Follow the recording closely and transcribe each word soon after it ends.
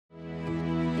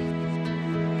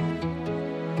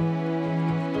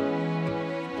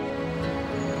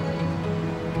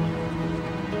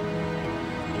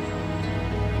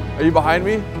Are you behind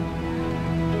me?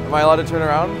 Am I allowed to turn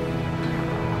around?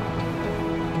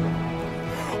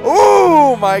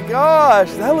 Oh my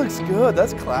gosh, that looks good.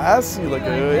 That's classy looking.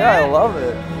 Yeah, I love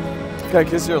it. Can I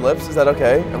kiss your lips? Is that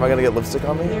okay? Am I gonna get lipstick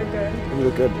on me? You're good. You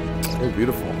look good. You're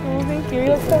beautiful. Oh, thank you. You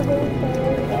look so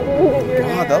good.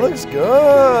 God, that looks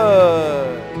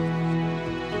good.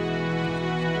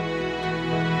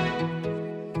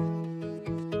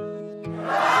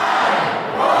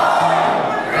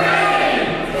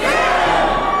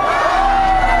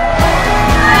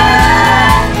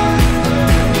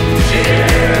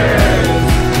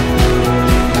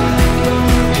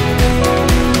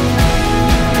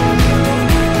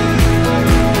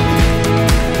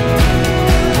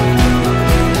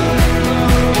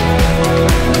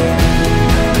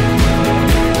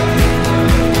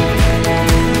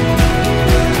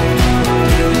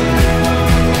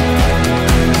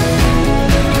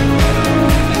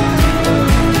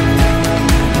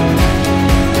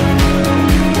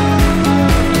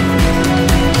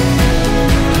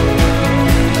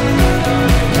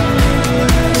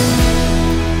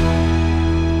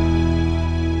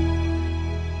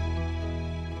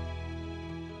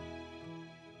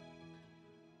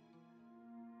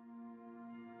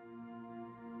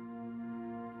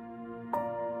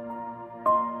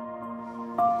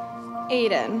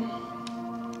 Aidan,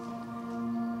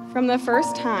 from the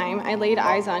first time I laid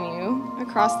eyes on you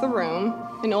across the room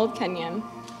in Old Kenyon,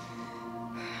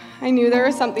 I knew there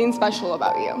was something special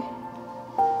about you.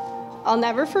 I'll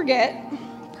never forget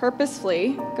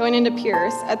purposefully going into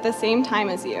Pierce at the same time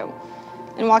as you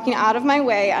and walking out of my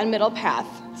way on Middle Path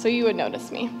so you would notice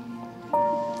me.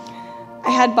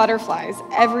 I had butterflies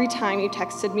every time you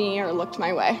texted me or looked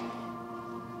my way.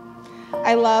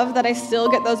 I love that I still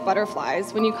get those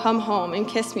butterflies when you come home and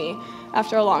kiss me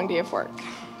after a long day of work.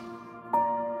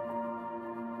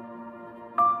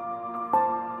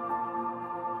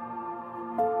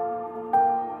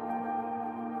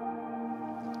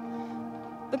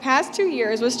 The past 2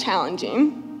 years was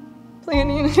challenging,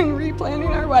 planning and replanning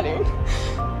our wedding,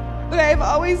 but I've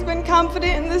always been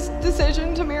confident in this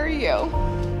decision to marry you.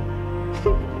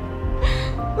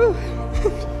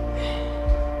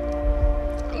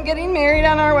 Getting married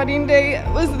on our wedding day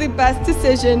was the best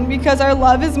decision because our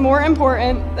love is more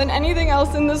important than anything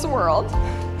else in this world.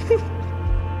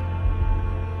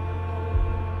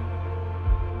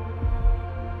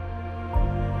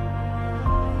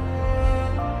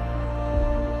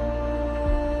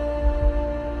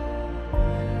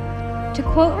 To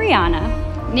quote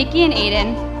Rihanna, Nicki and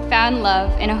Aidan found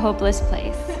love in a hopeless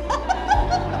place.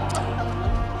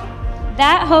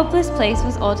 That hopeless place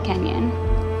was Old Kenyon,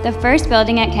 the first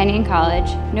building at Kenyon College,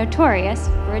 notorious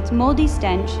for its moldy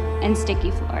stench and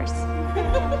sticky floors.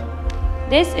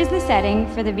 This is the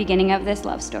setting for the beginning of this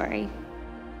love story.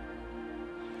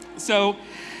 So,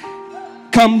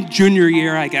 come junior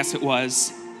year, I guess it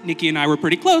was, Nicki and I were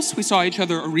pretty close. We saw each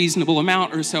other a reasonable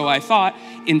amount, or so I thought,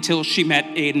 until she met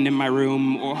Aidan in my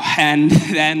room, and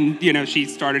then, she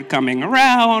started coming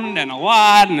around, and a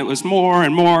lot, and it was more,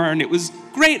 and it was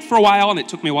great for a while, and it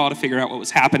took me a while to figure out what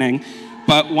was happening.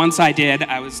 But once I did,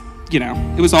 I was,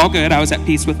 it was all good. I was at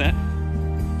peace with it.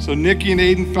 So Nicki and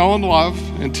Aidan fell in love,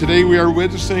 and today we are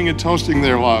witnessing and toasting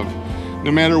their love.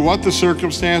 No matter what the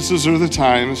circumstances or the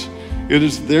times, it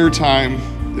is their time,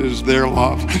 it is their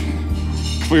love.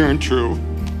 Clear and true.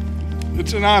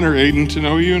 It's an honor, Aidan, to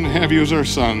know you and have you as our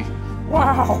son.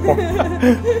 Wow.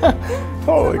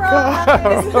 Holy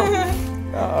cow.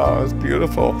 Oh, it's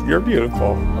beautiful. You're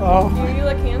beautiful. Oh, you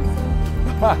look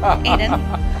handsome. Aidan,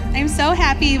 I'm so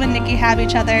happy when Nicki have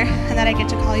each other and that I get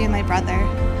to call you my brother.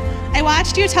 I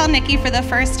watched you tell Nicki for the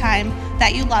first time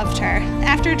that you loved her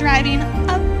after driving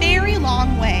a very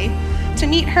long way to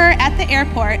meet her at the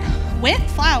airport with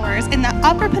flowers in the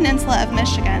Upper Peninsula of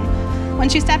Michigan when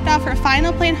she stepped off her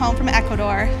final plane home from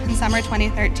Ecuador in summer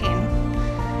 2013.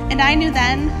 And I knew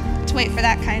then to wait for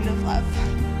that kind of love.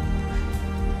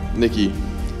 Nicki,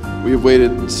 we have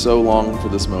waited so long for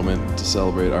this moment to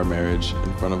celebrate our marriage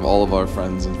in front of all of our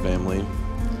friends and family.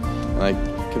 And I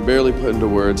can barely put into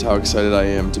words how excited I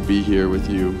am to be here with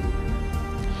you.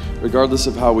 Regardless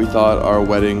of how we thought our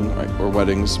wedding or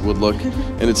weddings would look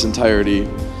in its entirety,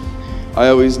 I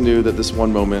always knew that this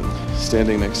one moment,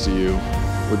 standing next to you,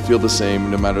 would feel the same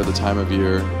no matter the time of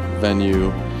year,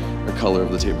 venue, or color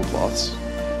of the tablecloths.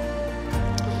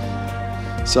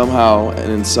 Somehow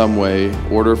and in some way,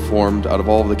 order formed out of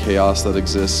all of the chaos that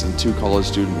exists in two college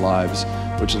student lives,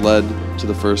 which led to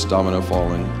the first domino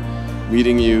falling,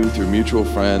 meeting you through mutual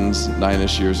friends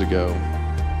 9-ish years ago.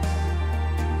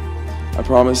 I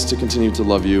promise to continue to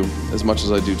love you as much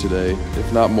as I do today,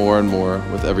 if not more and more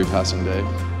with every passing day.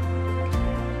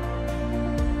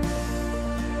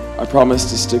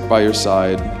 promise to stick by your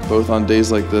side, both on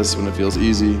days like this when it feels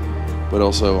easy, but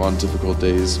also on difficult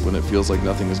days when it feels like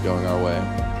nothing is going our way.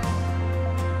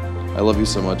 I love you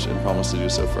so much and promise to do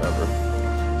so forever.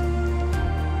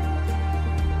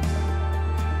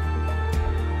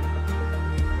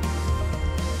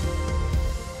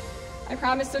 I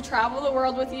promise to travel the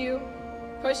world with you,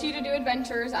 push you to do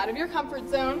adventures out of your comfort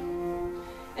zone,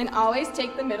 and always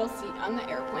take the middle seat on the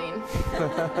airplane.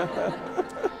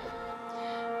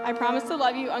 I promise to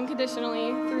love you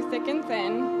unconditionally through thick and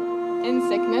thin, in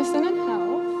sickness and in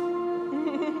health,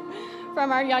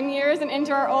 from our young years and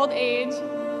into our old age,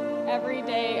 every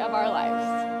day of our lives.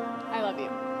 I love you.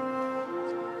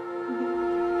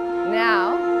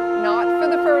 Now, not for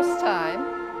the first time,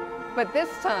 but this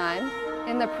time,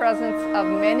 in the presence of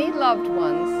many loved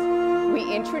ones, we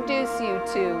introduce you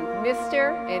to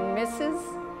Mr. and Mrs.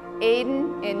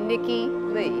 Aidan and Nicki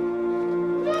Lee.